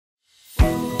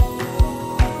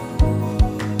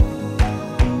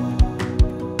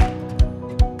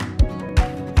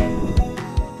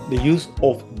use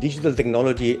of digital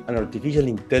technology and artificial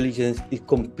intelligence is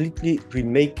completely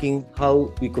remaking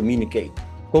how we communicate.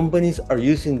 Companies are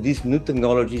using these new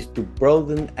technologies to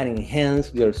broaden and enhance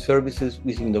their services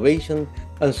with innovation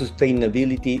and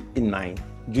sustainability in mind.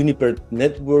 Juniper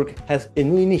Networks has a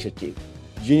new initiative,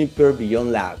 Juniper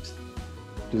Beyond Labs.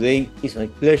 Today, it's my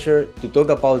pleasure to talk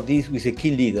about this with a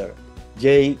key leader.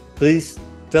 Jai, please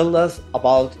tell us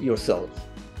about yourself.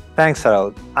 Thanks,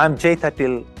 Harold. I'm Jai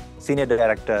Thattil, Senior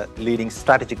Director leading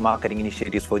strategic marketing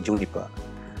initiatives for Juniper,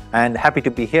 and happy to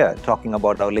be here talking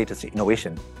about our latest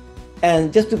innovation.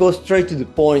 And just to go straight to the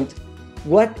point,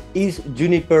 what is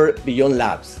Juniper Beyond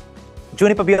Labs?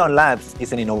 Juniper Beyond Labs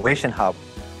is an innovation hub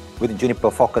with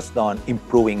Juniper focused on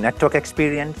improving network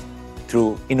experience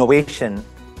through innovation,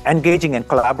 engaging and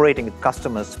collaborating with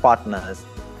customers, partners,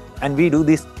 and we do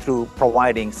this through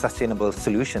providing sustainable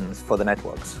solutions for the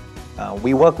networks.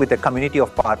 We work with a community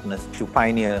of partners to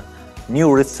pioneer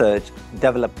new research,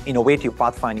 develop innovative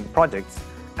pathfinding projects,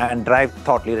 and drive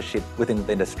thought leadership within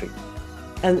the industry.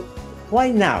 And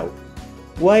why now?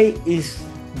 Why is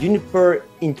Juniper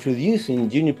introducing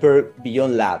Juniper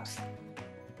Beyond Labs?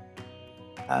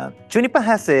 Juniper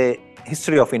has a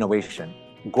history of innovation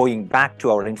going back to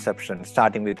our inception,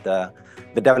 starting with the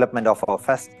development of our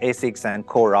first ASICs and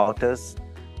core routers.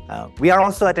 We are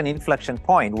also at an inflection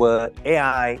point where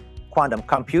AI, quantum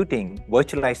computing,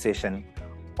 virtualization,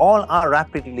 all are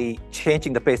rapidly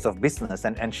changing the pace of business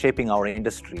and shaping our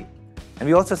industry. And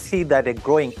we also see that a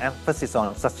growing emphasis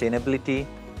on sustainability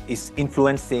is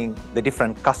influencing the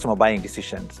different customer buying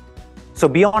decisions. So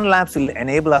Beyond Labs will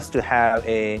enable us to have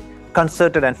a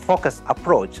concerted and focused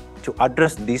approach to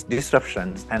address these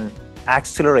disruptions and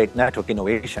accelerate network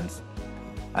innovations.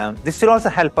 This will also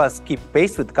help us keep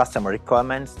pace with customer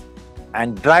requirements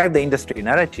and drive the industry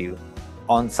narrative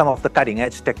on some of the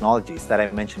cutting-edge technologies that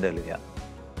I mentioned earlier.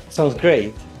 Sounds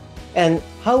great. And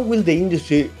how will the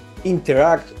industry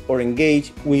interact or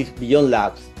engage with Beyond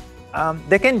Labs?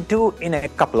 They can do in a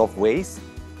couple of ways.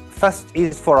 First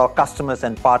is for our customers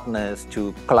and partners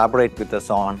to collaborate with us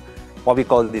on what we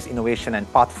call these innovation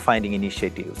and pathfinding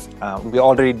initiatives. We're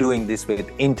already doing this with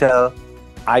Intel,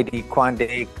 ID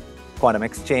Quantic, Quantum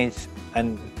Exchange,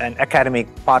 and academic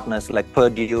partners like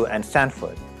Purdue and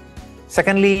Stanford.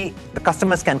 Secondly, the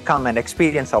customers can come and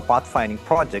experience our pathfinding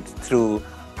projects through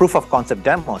proof of concept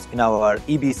demos in our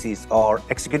EBCs or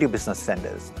executive business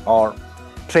centers or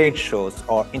trade shows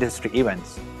or industry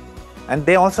events. And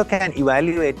they also can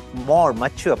evaluate more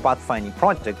mature pathfinding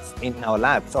projects in our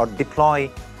labs or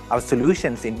deploy our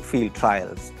solutions in field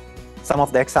trials. Some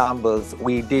of the examples,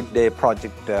 we did a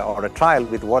project or a trial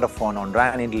with Vodafone on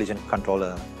RAN intelligent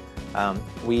controller.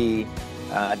 We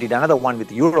did another one with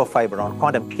Eurofiber on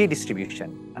quantum key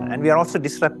distribution. And we are also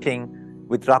disrupting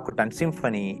with Rakuten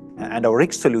Symphony and our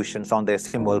RIG solutions on their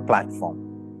Symbol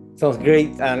platform. Sounds great.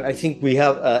 And I think we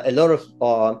have a lot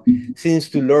of things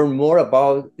to learn more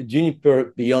about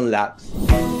Juniper Beyond Labs.